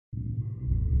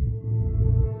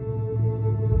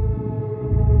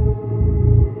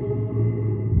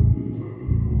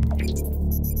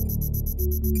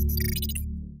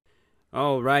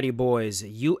Alrighty, boys.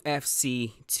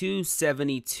 UFC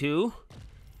 272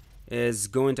 is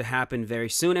going to happen very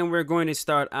soon, and we're going to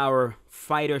start our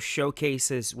fighter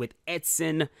showcases with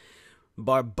Edson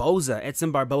Barboza.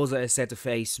 Edson Barboza is set to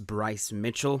face Bryce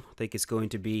Mitchell. I think it's going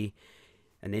to be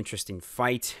an interesting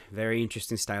fight. Very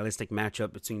interesting stylistic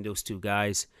matchup between those two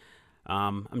guys.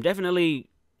 I'm definitely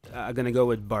going to go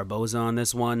with Barboza on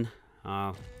this one.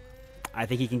 I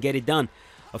think he can get it done.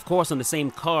 Of course, on the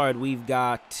same card, we've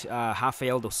got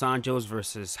Rafael dos Anjos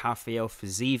versus Rafael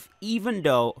Fiziev.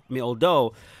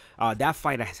 Although that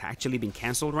fight has actually been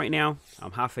canceled right now.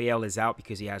 Rafael is out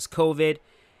because he has COVID.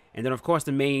 And then, of course,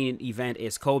 the main event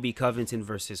is Colby Covington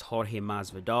versus Jorge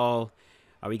Masvidal.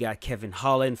 We got Kevin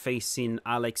Holland facing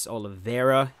Alex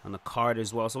Oliveira on the card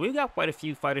as well. So we've got quite a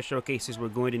few fighter showcases we're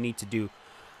going to need to do.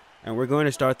 And we're going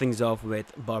to start things off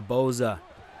with Barboza.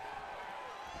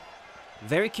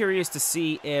 Very curious to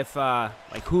see if,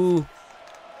 who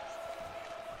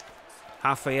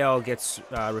Rafael gets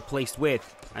replaced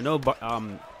with. I know dos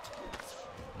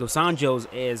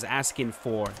Anjos is asking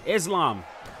for Islam.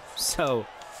 So,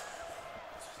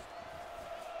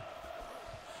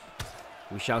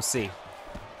 we shall see.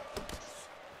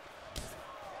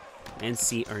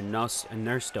 NC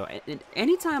Ernesto.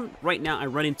 Anytime right now I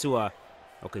run into a...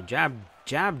 Okay,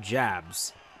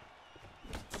 jabs.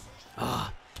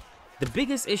 The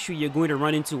biggest issue you're going to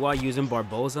run into while using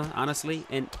Barboza, honestly,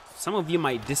 and some of you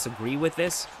might disagree with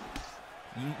this,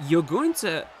 you're going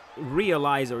to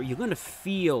realize, or you're going to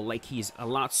feel like he's a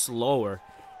lot slower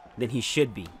than he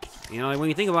should be. You know, when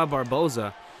you think about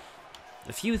Barboza,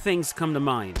 a few things come to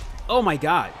mind. Oh my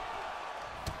God.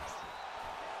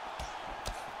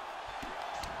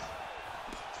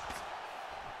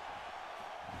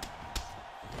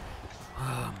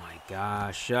 Oh my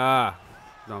gosh.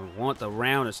 Don't want the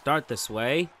round to start this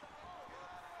way.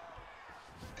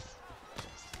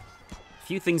 A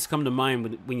few things come to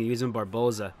mind when you're using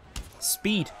Barboza.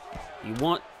 Speed.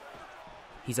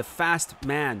 He's a fast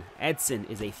man. Edson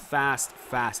is a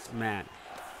fast man.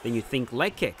 Then you think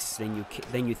leg kicks. Then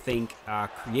you think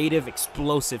creative,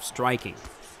 explosive striking.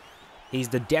 He's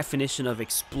the definition of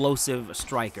explosive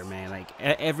striker, man. Like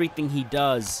everything he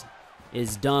does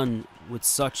is done with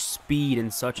such speed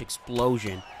and such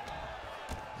explosion.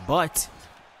 But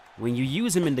when you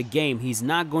use him in the game, he's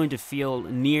not going to feel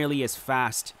nearly as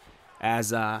fast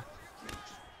as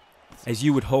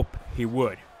you would hope he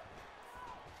would.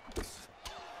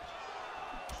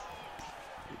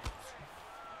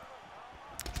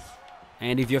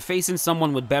 And if you're facing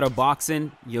someone with better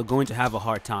boxing, you're going to have a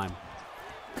hard time.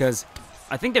 Because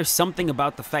I think there's something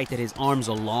about the fact that his arms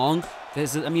are long.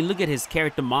 I mean, look at his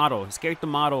character model.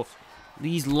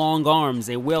 These long arms,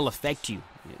 they will affect you.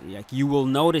 Like, you will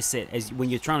notice it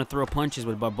when you're trying to throw punches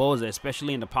with Barboza,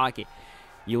 especially in the pocket.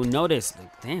 You'll notice,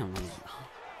 like, damn,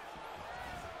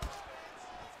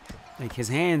 like his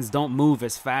hands don't move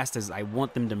as fast as I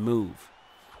want them to move.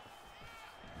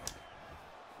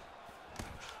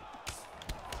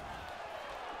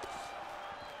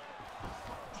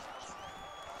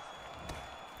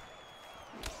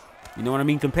 You know what I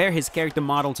mean? Compare his character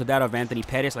model to that of Anthony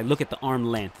Pettis. Like, look at the arm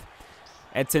length.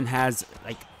 Edson has,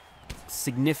 like,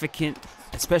 significant,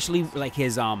 especially like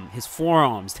his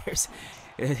forearms.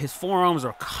 His forearms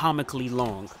are comically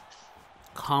long.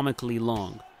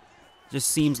 Just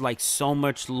seems like so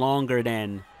much longer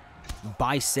than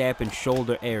bicep and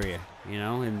shoulder area, you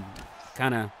know, and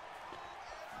kind of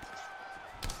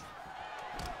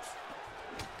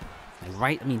like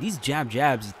right. I mean, these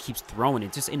jabs he keeps throwing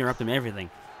it, just interrupting everything.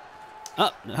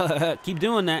 Keep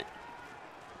doing that.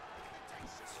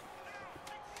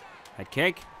 Head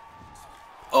kick.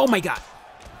 Oh my God.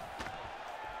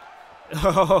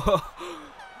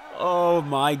 Oh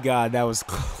my God, that was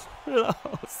close.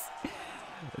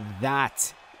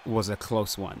 That was a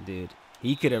close one, dude.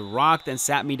 He could have rocked and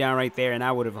sat me down right there, and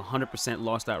I would have 100%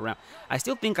 lost that round. I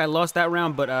still think I lost that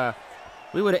round, but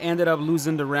we would have ended up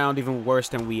losing the round even worse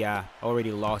than we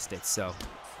already lost it. So,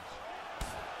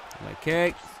 leg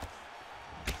kick.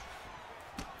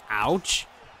 Ouch.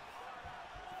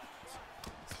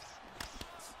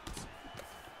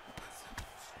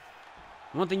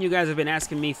 One thing you guys have been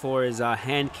asking me for is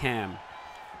hand cam.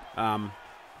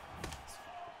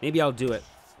 Maybe I'll do it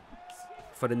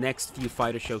for the next few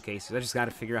fighter showcases. I just got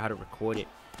to figure out how to record it.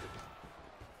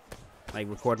 Like,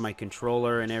 record my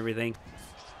controller and everything.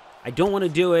 I don't want to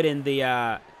do it in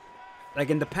the, like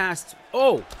in the past.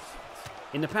 Oh!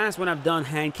 In the past when I've done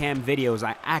hand cam videos,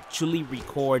 I actually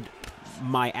record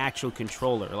my actual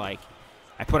controller. Like,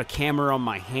 I put a camera on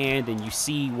my hand and you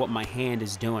see what my hand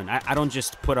is doing. I don't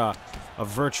just put a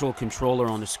virtual controller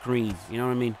on the screen. You know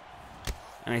what I mean?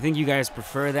 And I think you guys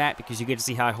prefer that because you get to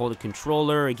see how I hold a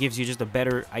controller. It gives you just a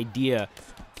better idea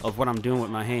of what I'm doing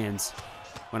with my hands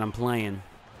when I'm playing.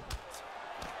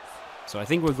 So I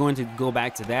think we're going to go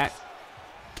back to that.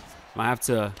 I have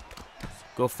to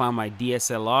go find my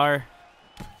DSLR,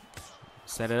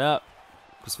 set it up.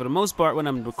 Because for the most part, when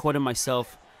I'm recording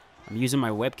myself, I'm using my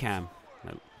webcam.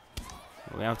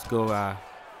 We have to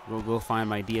go find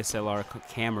my DSLR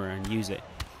camera and use it.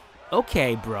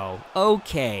 Okay, bro.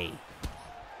 Okay.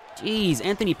 Jeez,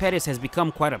 Anthony Pettis has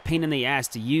become quite a pain in the ass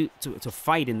to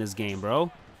fight in this game,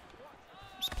 bro.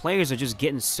 These players are just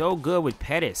getting so good with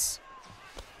Pettis.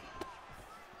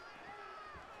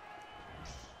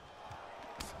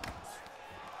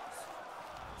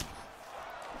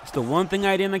 It's the one thing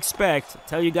I didn't expect. I'll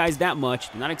tell you guys that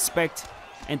much. Did not expect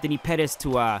Anthony Pettis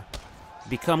to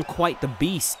become quite the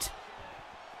beast.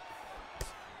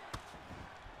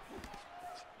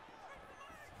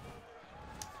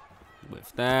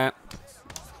 With that.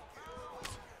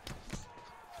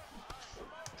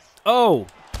 Oh!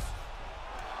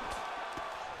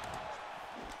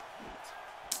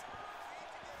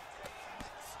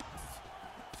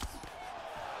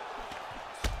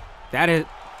 That is...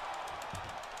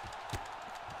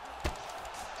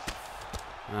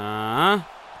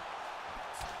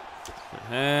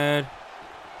 Head.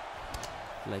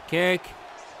 Leg kick.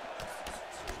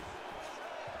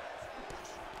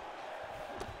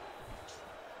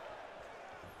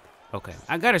 Okay,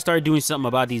 I gotta start doing something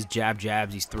about these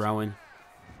jabs he's throwing.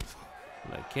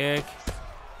 Leg kick.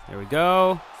 There we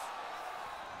go.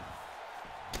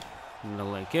 And the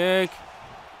leg kick.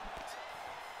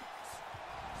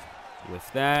 With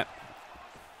that.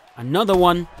 Another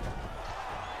one.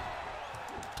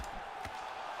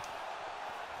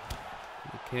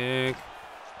 Leg kick.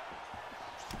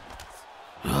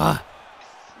 Ugh.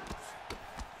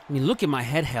 I mean, look at my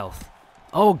head health.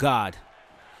 Oh, God.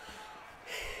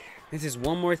 This is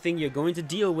one more thing you're going to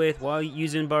deal with while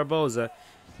using Barboza.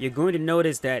 You're going to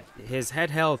notice that his head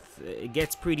health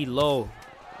gets pretty low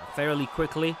fairly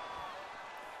quickly.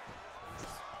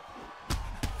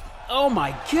 Oh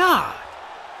my God!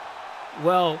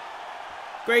 Well,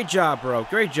 great job, bro.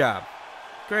 Great job.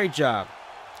 Great job.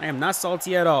 I am not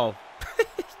salty at all.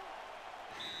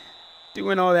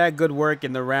 Doing all that good work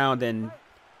in the round and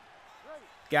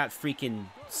got freaking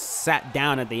sat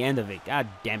down at the end of it. God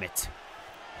damn it.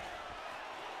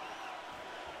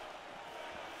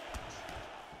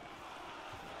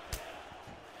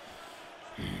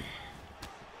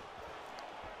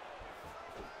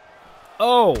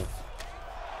 Oh!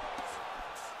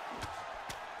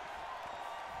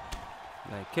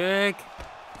 Leg kick.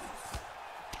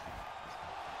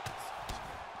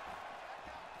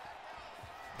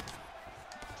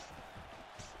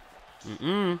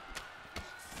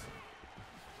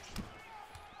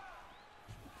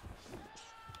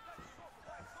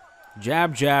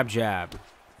 Jab, jab, jab.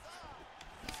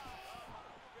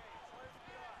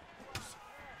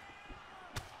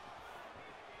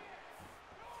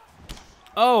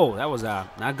 Oh, that was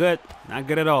not good. Not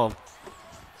good at all.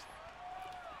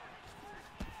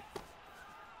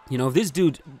 You know, if this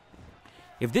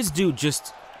dude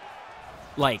just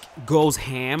like goes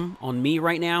ham on me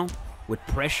right now with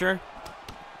pressure,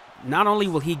 not only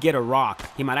will he get a rock,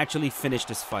 he might actually finish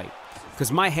this fight.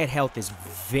 Because my head health is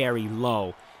very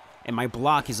low. And my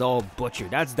block is all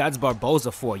butchered. That's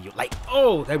Barboza for you. Like,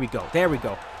 oh, there we go. There we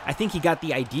go. I think he got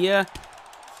the idea.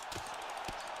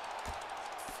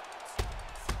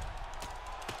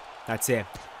 That's it.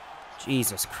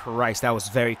 Jesus Christ, that was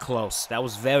very close. That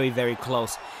was very, very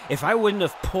close. If I wouldn't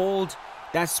have pulled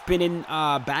that spinning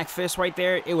back fist right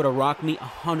there, it would have rocked me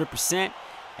 100%.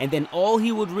 And then all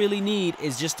he would really need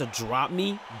is just to drop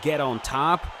me, get on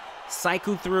top,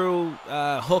 cycle through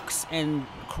hooks and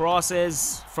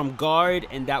crosses from guard,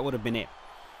 and that would have been it.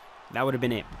 That would have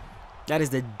been it. That is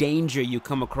the danger you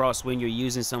come across when you're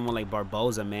using someone like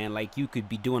Barboza, man. Like, you could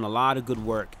be doing a lot of good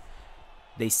work.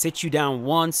 They sit you down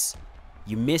once,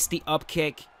 you miss the up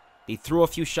kick, they throw a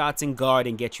few shots in guard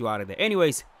and get you out of there.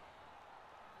 Anyways,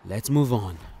 let's move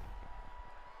on.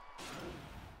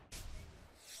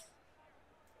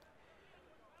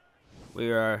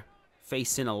 We are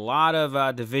facing a lot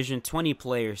of Division 20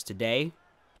 players today,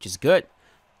 which is good.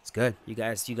 It's good. You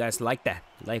guys like that.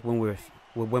 Like when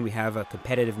we have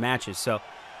competitive matches. So,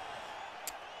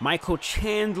 Michael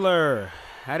Chandler.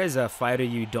 That is a fighter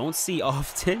you don't see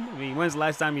often. I mean, when's the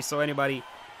last time you saw anybody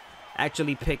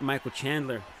actually pick Michael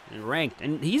Chandler and ranked?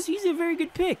 And he's a very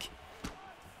good pick.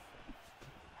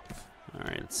 All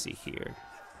right, let's see here.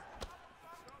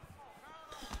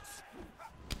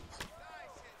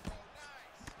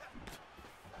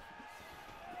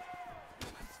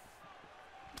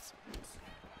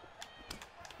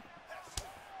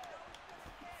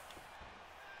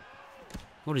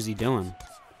 What is he doing?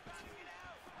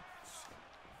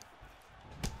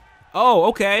 Oh,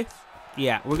 okay.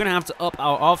 Yeah, we're going to have to up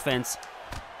our offense.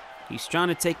 He's trying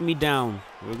to take me down.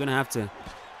 We're going to have to...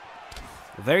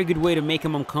 A very good way to make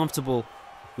him uncomfortable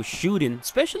with shooting,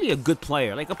 especially a good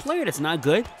player. Like a player that's not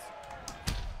good.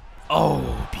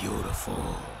 Oh,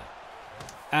 beautiful.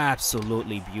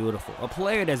 Absolutely beautiful. A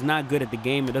player that's not good at the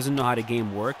game, that doesn't know how the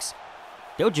game works,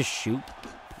 they'll just shoot.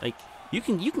 Like, you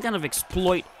can kind of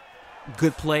exploit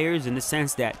good players in the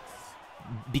sense that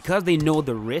because they know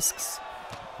the risks,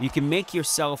 you can make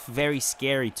yourself very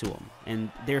scary to them.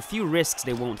 And there are a few risks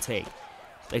they won't take.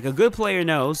 Like a good player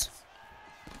knows,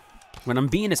 when I'm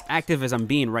being as active as I'm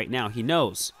being right now, he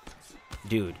knows,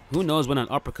 dude, who knows when an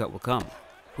uppercut will come?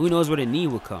 Who knows when a knee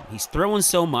will come? He's throwing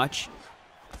so much.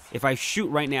 If I shoot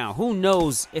right now, who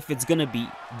knows if it's going to be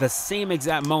the same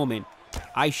exact moment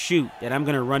I shoot that I'm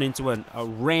going to run into a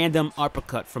random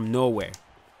uppercut from nowhere.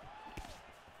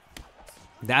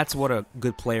 That's what a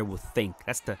good player will think.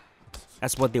 That's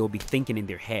what they will be thinking in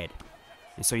their head.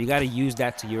 And so you got to use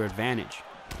that to your advantage.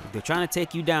 If they're trying to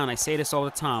take you down, I say this all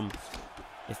the time,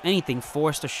 if anything,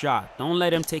 force the shot. Don't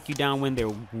let them take you down when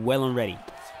they're well and ready.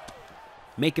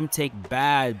 Make them take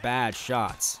bad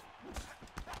shots.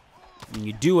 And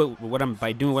you do it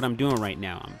by doing what I'm doing right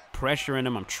now. I'm pressuring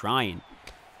them. I'm trying.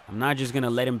 I'm not just going to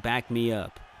let him back me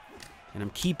up. And I'm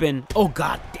keeping... Oh,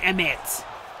 God damn it!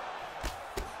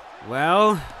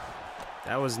 Well,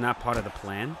 that was not part of the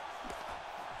plan.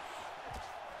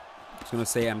 I was going to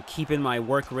say I'm keeping my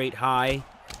work rate high.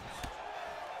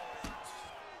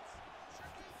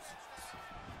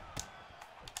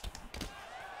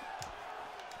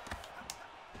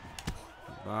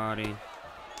 Body.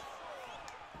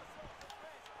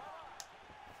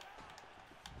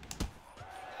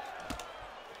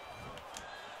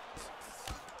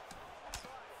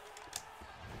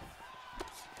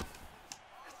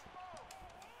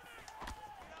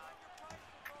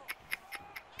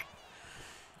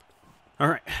 All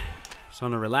right, so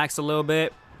I'm gonna relax a little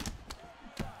bit.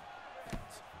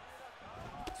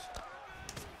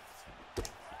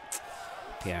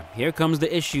 Yeah, here comes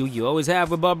the issue you always have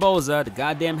with Barboza, the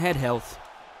goddamn head health.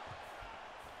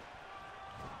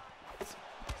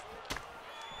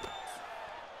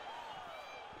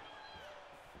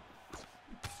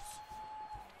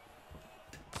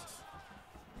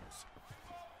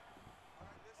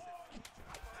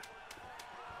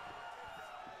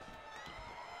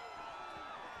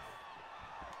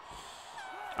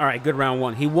 All right, good round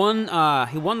one. He won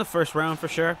the first round for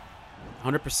sure,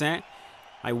 100%.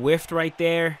 I whiffed right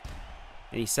there,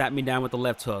 and he sat me down with the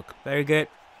left hook. Very good.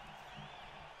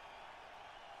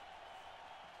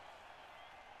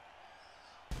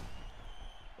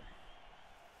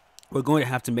 We're going to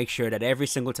have to make sure that every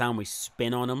single time we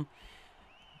spin on him,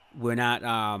 we're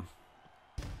not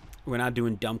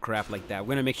doing dumb crap like that. We're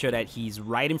going to make sure that he's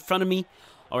right in front of me,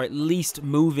 or at least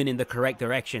moving in the correct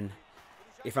direction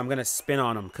if I'm going to spin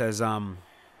on him, because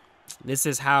this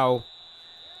is how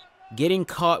getting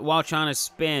caught while trying to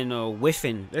spin or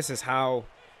whiffing, this is how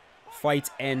fights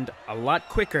end a lot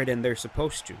quicker than they're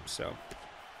supposed to. So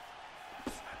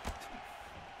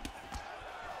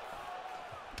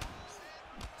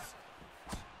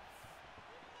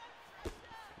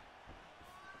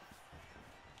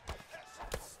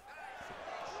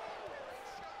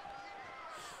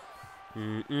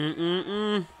I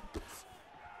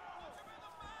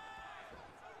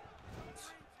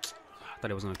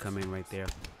thought it was gonna come in right there.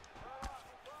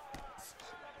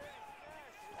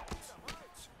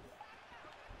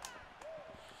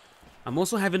 I'm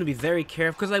also having to be very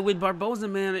careful because, like, with Barboza,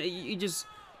 man, he's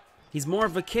more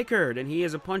of a kicker than he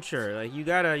is a puncher. Like, you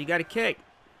gotta kick.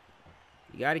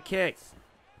 You gotta kick.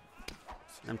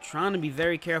 I'm trying to be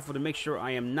very careful to make sure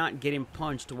I am not getting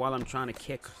punched while I'm trying to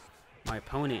kick my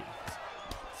opponent.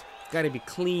 It's gotta be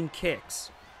clean kicks.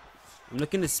 I'm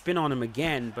looking to spin on him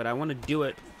again, but I want to do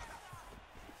it.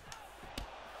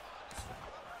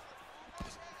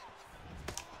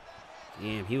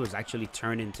 Damn, he was actually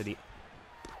turning to the...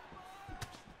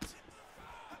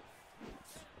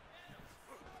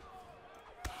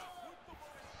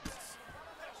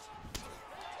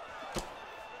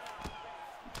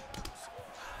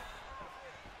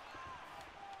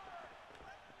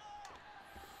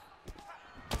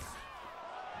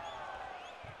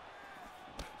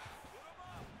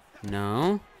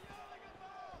 No.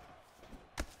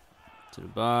 To the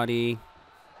body.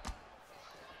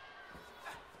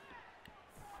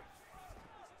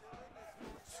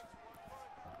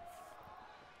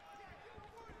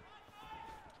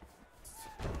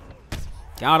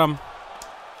 Got him.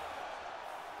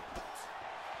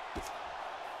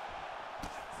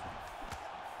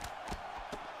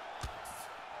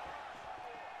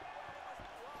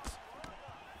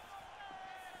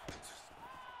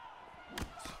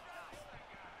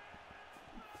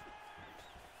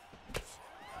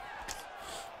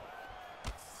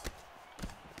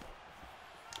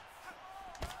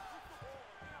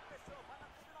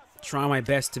 try my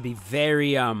best to be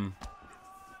very,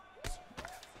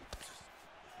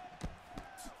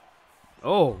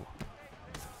 Oh.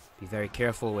 Be very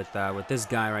careful with this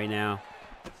guy right now.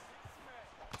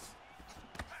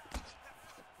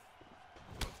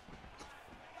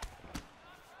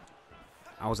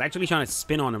 I was actually trying to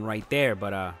spin on him right there,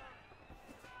 but,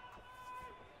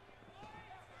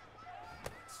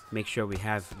 make sure we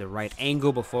have the right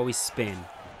angle before we spin.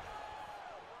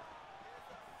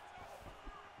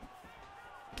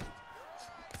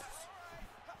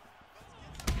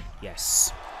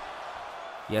 Yes.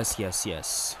 Yes, yes,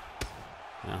 yes.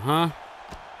 Uh-huh.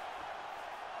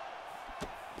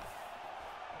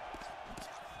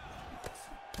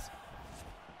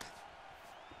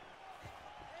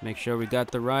 Make sure we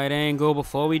got the right angle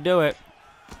before we do it.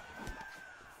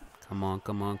 Come on,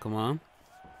 come on, come on.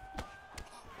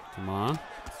 Come on.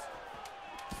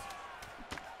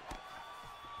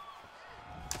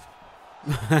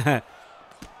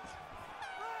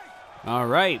 All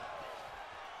right.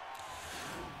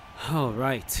 All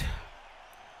right.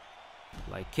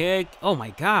 Leg kick. Oh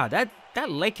my god, that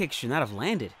leg kick should not have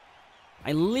landed.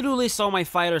 I literally saw my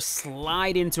fighter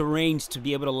slide into range to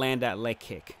be able to land that leg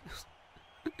kick.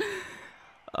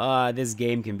 This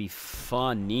game can be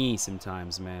funny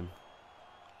sometimes, man.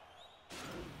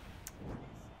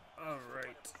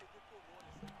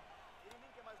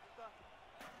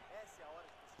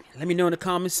 Let me know in the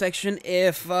comment section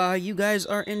if you guys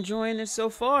are enjoying this so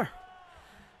far.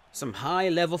 Some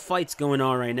high-level fights going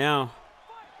on right now.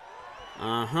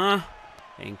 Uh-huh.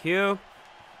 Thank you.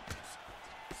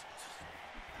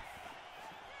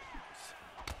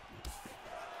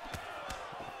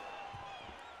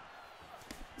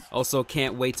 Also,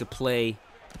 can't wait to play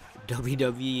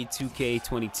WWE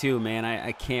 2K22, man.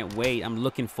 I can't wait. I'm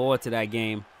looking forward to that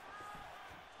game.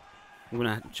 I'm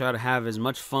going to try to have as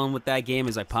much fun with that game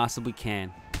as I possibly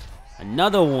can.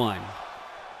 Another one.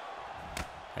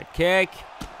 Head kick.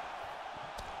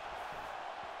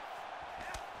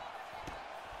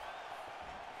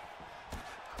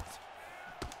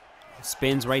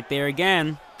 Spins right there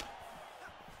again.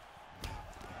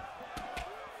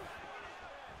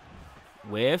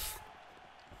 Whiff.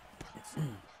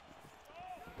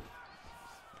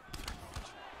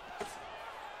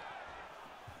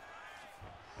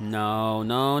 No,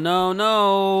 no, no,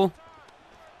 no.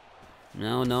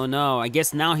 No, no, no. I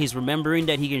guess now he's remembering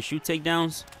that he can shoot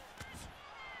takedowns.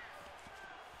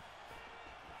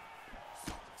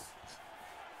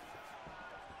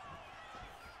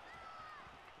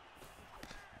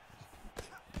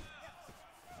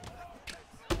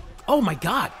 Oh my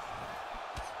god.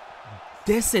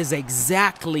 This is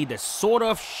exactly the sort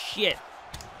of shit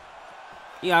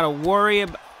you gotta worry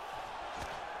about.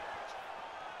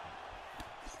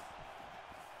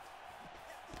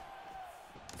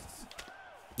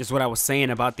 Just what I was saying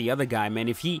about the other guy, man.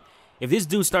 If this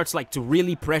dude starts like to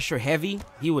really pressure heavy,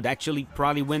 he would actually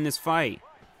probably win this fight.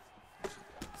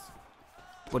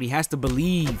 But he has to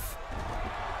believe.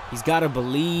 He's gotta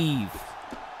believe.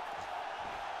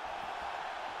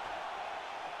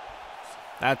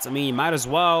 I mean, might as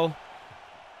well.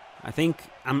 I think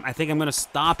I'm gonna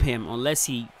stop him unless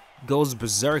he goes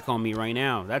berserk on me right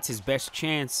now. That's his best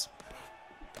chance.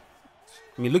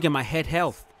 I mean, look at my head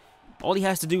health. All he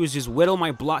has to do is just whittle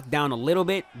my block down a little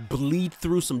bit, bleed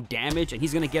through some damage, and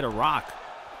he's gonna get a rock.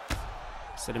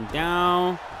 Set him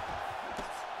down.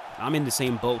 I'm in the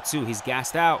same boat too. He's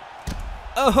gassed out.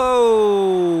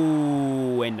 Oh,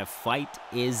 and the fight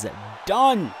is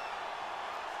done.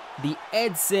 The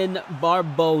Edson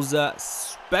Barboza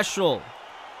special.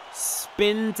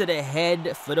 Spin to the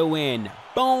head for the win.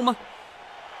 Boom.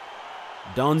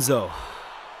 Donzo.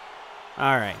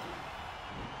 All right.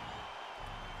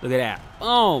 Look at that.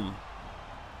 Boom.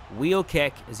 Wheel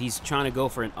kick as he's trying to go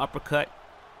for an uppercut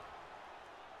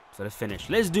for the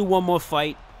finish. Let's do one more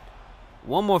fight.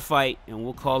 One more fight, and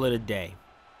we'll call it a day.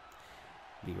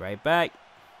 Be right back.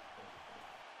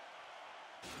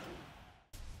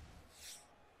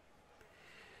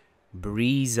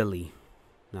 Breezily.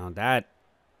 Now that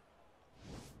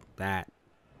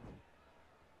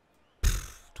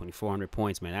 2,400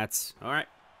 points, man. That's all right.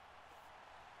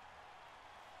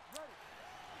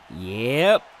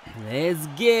 Yep. Let's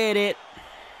get it.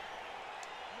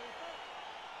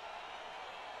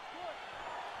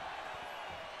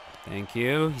 Thank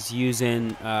you. He's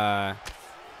using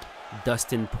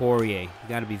Dustin Poirier. You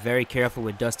got to be very careful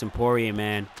with Dustin Poirier,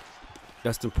 man.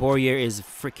 Dustin Poirier is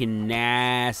freaking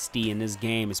nasty in this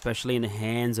game, especially in the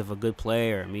hands of a good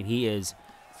player. I mean, he is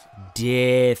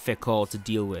difficult to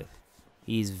deal with.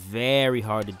 He's very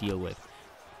hard to deal with.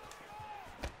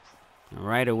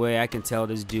 Right away, I can tell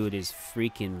this dude is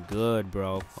freaking good,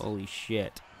 bro. Holy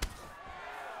shit.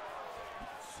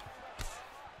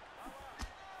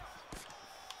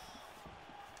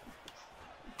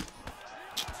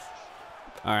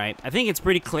 Alright, I think it's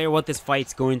pretty clear what this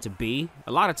fight's going to be.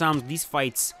 A lot of times, these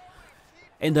fights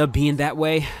end up being that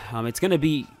way. It's going to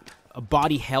be a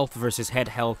body health versus head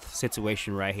health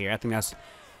situation right here. I think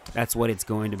that's what it's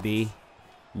going to be.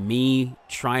 Me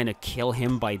trying to kill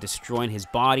him by destroying his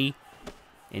body,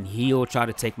 and he'll try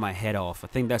to take my head off. I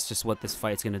think that's just what this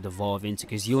fight's going to devolve into,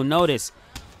 because you'll notice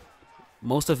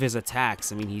most of his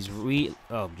attacks, I mean, he's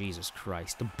oh, Jesus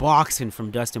Christ. The boxing from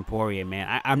Dustin Poirier,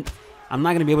 man. I'm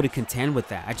not going to be able to contend with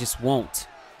that. I just won't.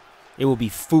 It will be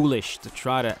foolish to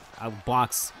try to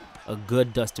outbox a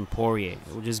good Dustin Poirier.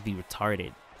 It will just be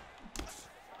retarded.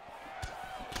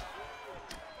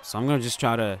 So I'm going to just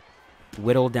try to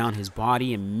whittle down his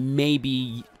body and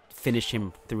maybe finish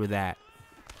him through that.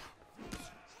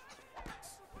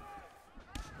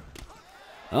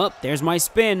 Oh, there's my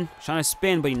spin. Trying to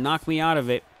spin, but he knocked me out of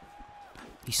it.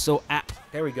 He's so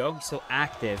there we go. He's so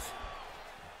active.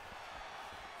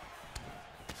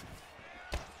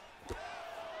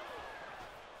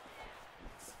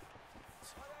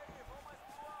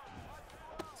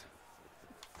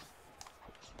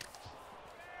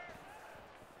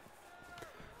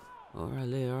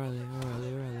 Orale.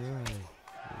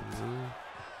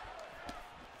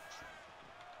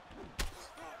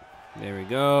 There we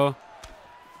go.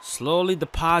 Slowly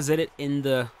deposit it in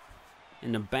the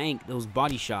bank, those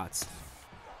body shots.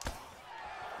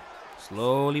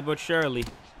 Slowly but surely.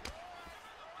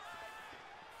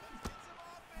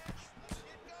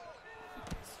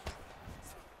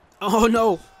 Oh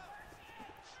no!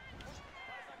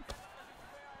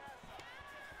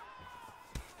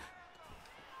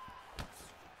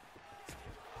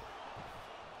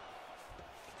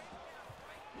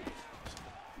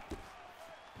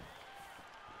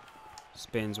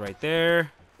 Spins right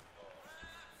there.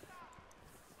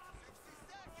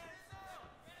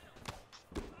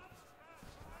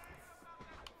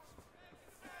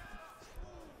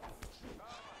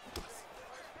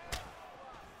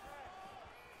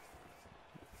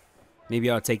 Maybe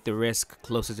I'll take the risk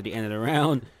closer to the end of the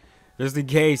round, just in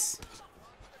case.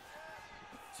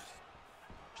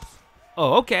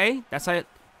 Oh, okay. That's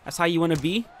how you want to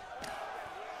be.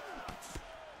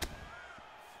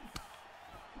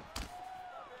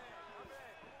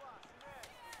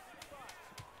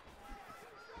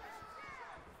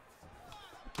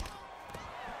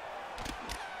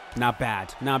 Not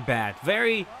bad. Not bad.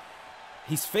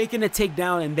 He's faking a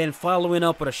takedown and then following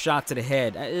up with a shot to the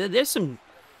head. There's some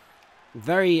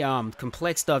very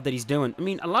complex stuff that he's doing. I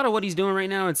mean, a lot of what he's doing right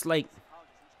now, it's like,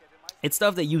 it's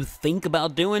stuff that you think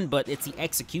about doing, but it's the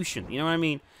execution. You know what I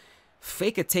mean?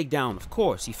 Fake a takedown, of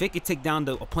course. You fake a takedown,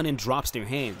 the opponent drops their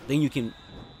hand. Then you can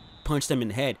punch them in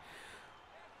the head.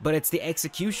 But it's the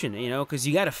execution, you know, because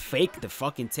you got to fake the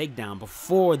fucking takedown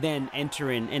before then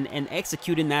entering and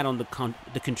executing that on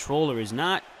the controller is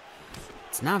not,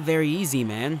 it's not very easy,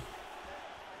 man.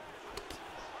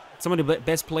 Some of the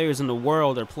best players in the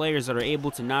world are players that are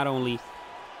able to not only,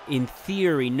 in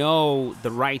theory, know the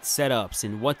right setups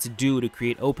and what to do to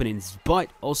create openings,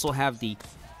 but also have the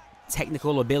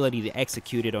technical ability to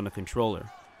execute it on the controller.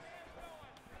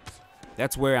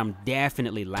 That's where I'm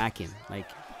definitely lacking. Like,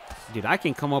 dude, I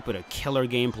can come up with a killer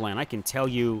game plan. I can tell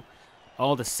you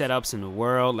all the setups in the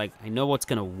world. Like, I know what's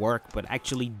going to work, but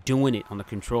actually doing it on the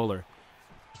controller.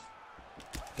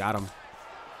 Got him.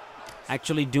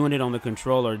 Actually doing it on the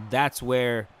controller, that's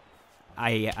where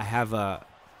I have a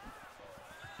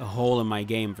hole in my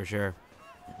game for sure.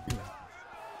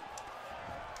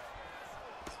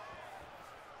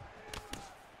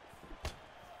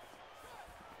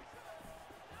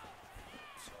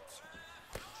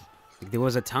 There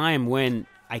was a time when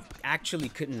I actually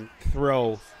couldn't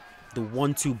throw the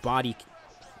 1-2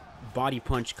 body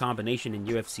punch combination in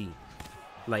UFC.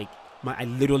 Like, I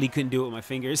literally couldn't do it with my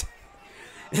fingers.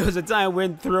 There was a time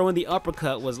when throwing the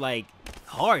uppercut was like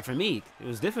hard for me. It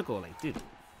was difficult, like, dude,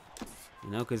 you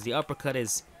know, because the uppercut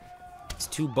it's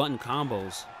 2 button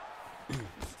combos.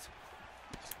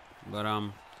 But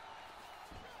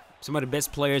some of the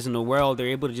best players in the world, they're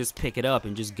able to just pick it up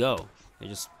and just go. They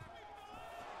just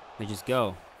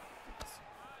go.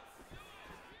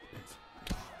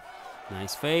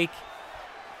 Nice fake.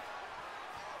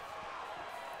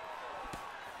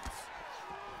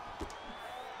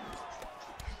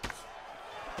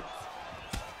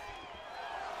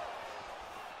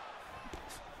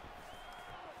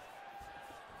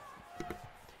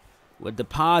 We're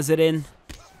depositing,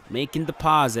 making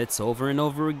deposits over and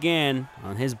over again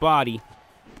on his body.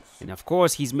 And of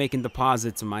course, he's making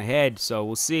deposits in my head, so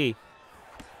we'll see.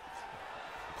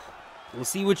 We'll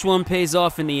see which one pays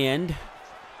off in the end.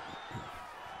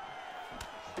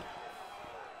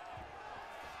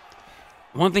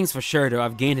 One thing's for sure, though,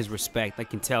 I've gained his respect. I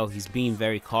can tell he's being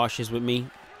very cautious with me.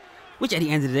 Which, at the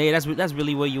end of the day, that's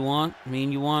really what you want. I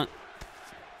mean, you want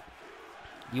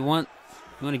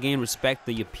to gain respect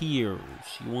of your peers.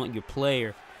 You want your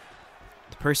player,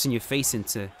 the person you're facing,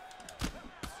 to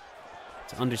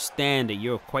understand that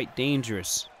you're quite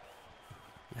dangerous.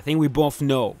 I think we both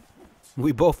know.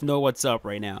 We both know what's up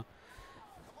right now.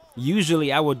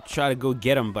 Usually, I would try to go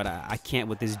get him, but I can't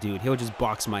with this dude. He'll just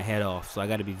box my head off, so I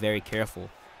got to be very careful.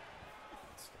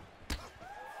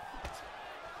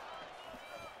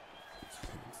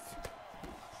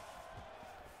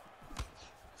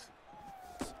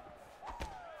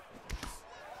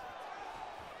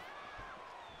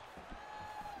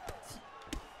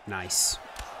 Nice.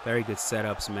 Very good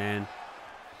setups, man.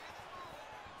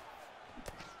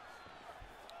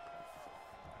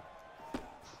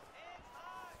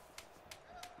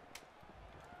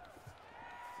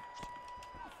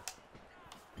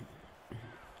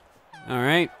 All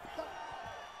right.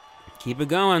 Keep it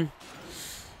going.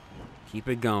 Keep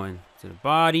it going. To the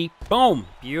body. Boom.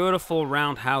 Beautiful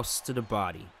roundhouse to the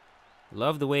body.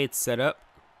 Love the way it's set up.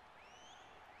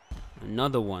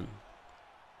 Another one.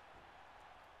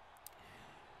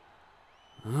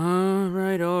 All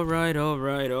right.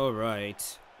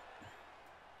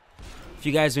 If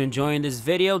you guys are enjoying this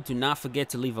video, do not forget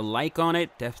to leave a like on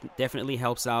it. Definitely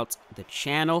helps out the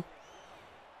channel.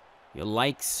 Your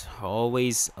likes are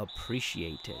always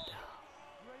appreciated.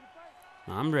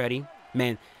 I'm ready.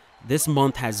 Man, this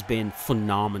month has been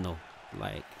phenomenal.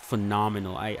 Like,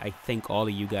 phenomenal. I thank all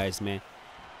of you guys, man.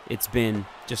 It's been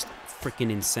just freaking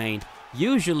insane.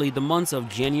 Usually, the months of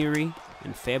January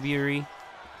and February,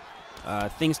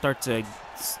 things start to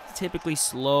typically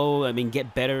slow. I mean,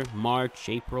 get better March,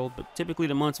 April, but typically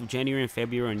the months of January and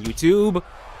February on YouTube.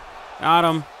 Got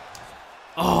him.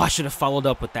 Oh, I should have followed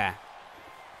up with that.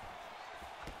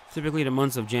 Typically the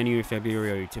months of January,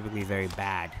 February are typically very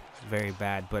bad. Very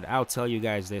bad. But I'll tell you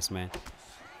guys this, man.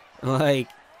 Like,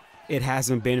 it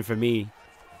hasn't been for me.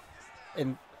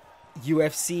 And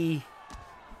UFC,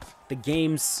 the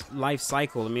game's life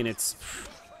cycle, I mean,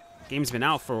 game's been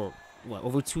out for what,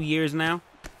 over 2 years now?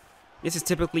 This is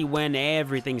typically when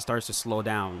everything starts to slow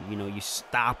down. You know, you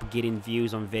stop getting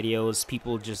views on videos.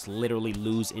 People just literally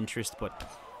lose interest.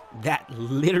 But that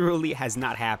literally has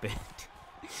not happened.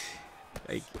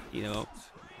 Like, you know,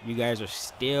 you guys are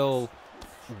still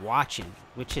watching,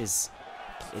 which is,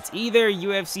 it's either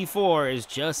UFC 4 is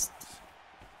just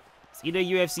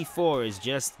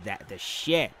that, the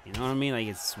shit. You know what I mean? Like,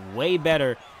 it's way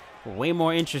better, way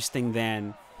more interesting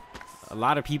than a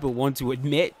lot of people want to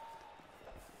admit.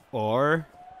 Or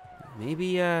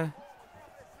maybe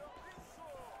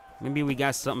we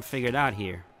got something figured out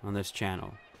here on this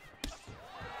channel. I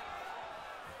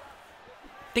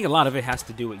think a lot of it has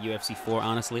to do with UFC 4,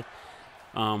 honestly.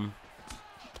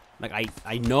 Like,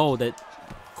 I know that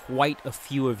quite a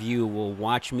few of you will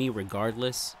watch me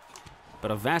regardless, but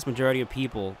a vast majority of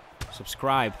people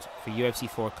subscribed for UFC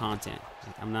 4 content.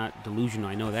 Like, I'm not delusional,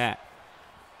 I know that.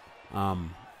 And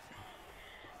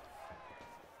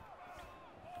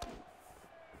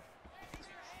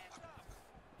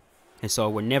so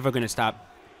we're never going to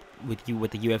stop with the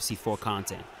UFC 4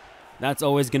 content. That's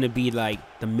always going to be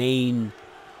like the main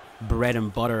bread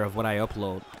and butter of what I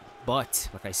upload. But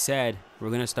like I said, we're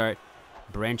going to start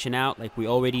branching out like we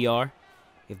already are.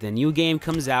 If the new game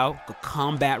comes out, the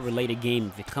combat related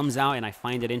game, if it comes out and I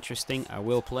find it interesting, I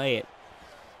will play it.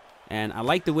 And I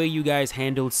like the way you guys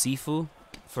handled Sifu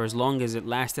for as long as it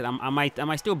lasted. I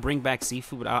might still bring back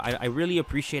Sifu, but I really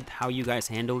appreciate how you guys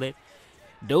handled it.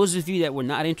 Those of you that were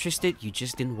not interested, you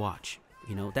just didn't watch.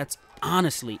 You know, that's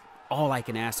honestly all I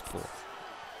can ask for.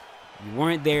 You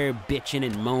weren't there bitching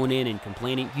and moaning and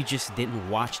complaining. You just didn't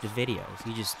watch the videos.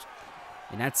 You just,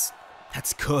 and that's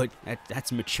good.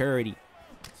 That's maturity.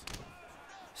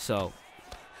 So,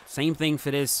 same thing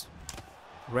for this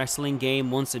wrestling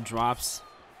game once it drops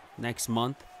next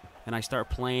month and I start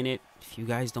playing it. If you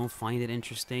guys don't find it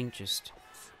interesting, just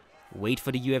wait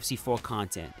for the UFC 4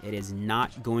 content. It is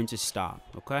not going to stop,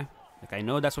 okay? Like, I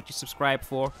know that's what you subscribe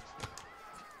for.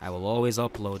 I will always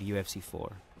upload UFC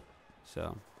 4.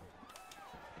 So.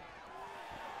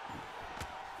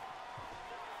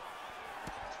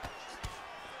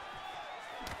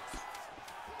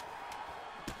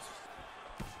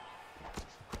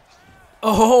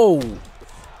 Oh!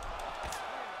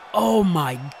 Oh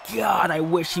my God, I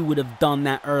wish he would have done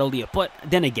that earlier. But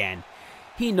then again,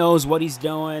 he knows what he's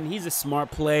doing. He's a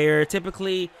smart player.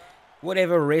 Typically,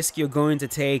 whatever risk you're going to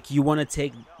take, you want to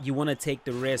take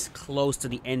the risk close to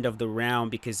the end of the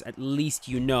round, because at least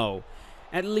you know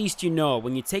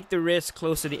when you take the risk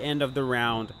close to the end of the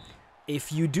round,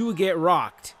 if you do get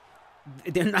rocked,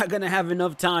 they're not going to have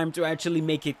enough time to actually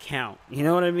make it count. You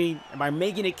know what I mean? By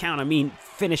making it count, I mean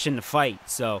finishing the fight.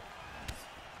 So,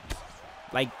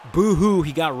 like, boo-hoo,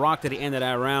 he got rocked at the end of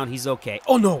that round. He's okay.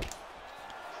 Oh, no!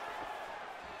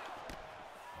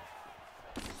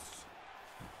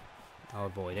 Oh,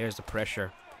 boy, there's the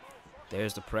pressure.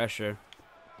 There's the pressure.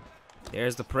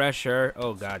 There's the pressure.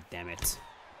 Oh, god damn it.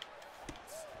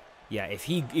 Yeah, if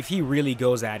he really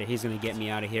goes at it, he's going to get me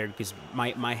out of here, because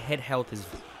my head health is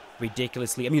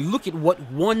ridiculously... I mean, look at what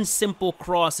one simple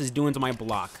cross is doing to my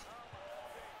block.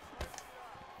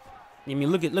 I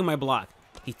mean, look at my block.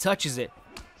 He touches it.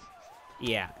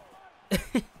 Yeah.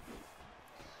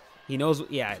 He knows...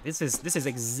 Yeah, this is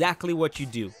exactly what you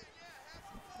do.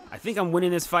 I think I'm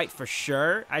winning this fight for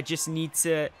sure. I just need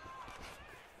to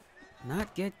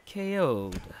not get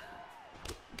KO'd.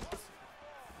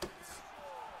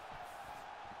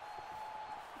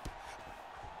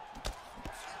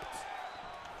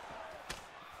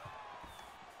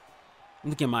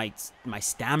 Look at my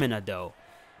stamina, though.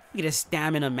 Look at the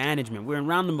stamina management. We're in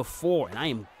round number 4, and I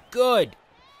am good.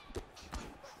 There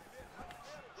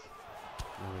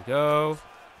we go.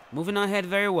 Moving ahead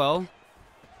very well.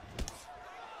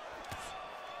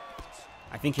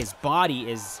 I think his body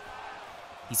is...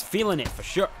 He's feeling it for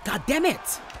sure. God damn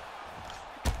it!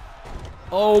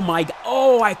 Oh my god.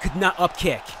 Oh, I could not up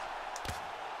kick.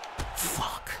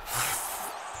 Fuck.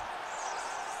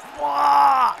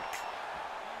 Fuck.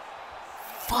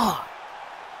 Fuck.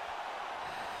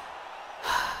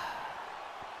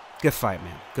 Good fight,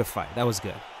 man. Good fight. That was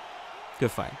good.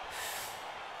 Good fight.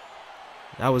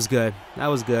 That was good. That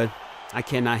was good. I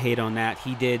cannot hate on that.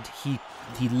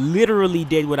 He literally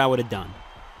did what I would have done.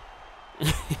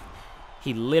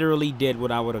 He literally did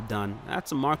what I would have done.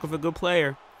 That's a mark of a good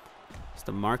player. It's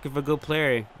the mark of a good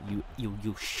player.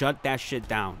 You shut that shit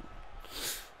down.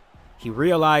 He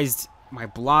realized my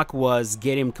block was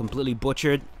getting him completely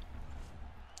butchered.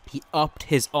 He upped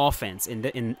his offense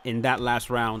in that last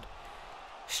round.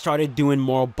 Started doing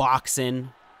more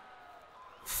boxing.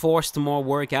 Forced more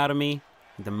work out of me.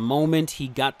 The moment he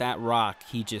got that rock,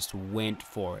 he just went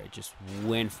for it. Just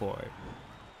went for it.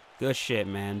 Good shit,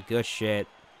 man. Good shit.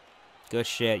 Good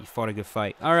shit. You fought a good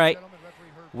fight. All right.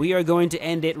 We are going to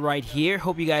end it right here.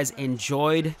 Hope you guys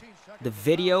enjoyed the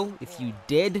video. If you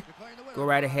did, go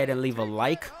right ahead and leave a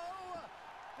like.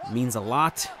 It means a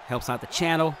lot. Helps out the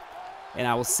channel. And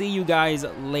I will see you guys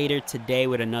later today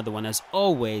with another one. As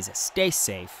always, stay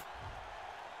safe.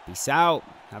 Peace out.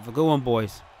 Have a good one,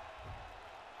 boys.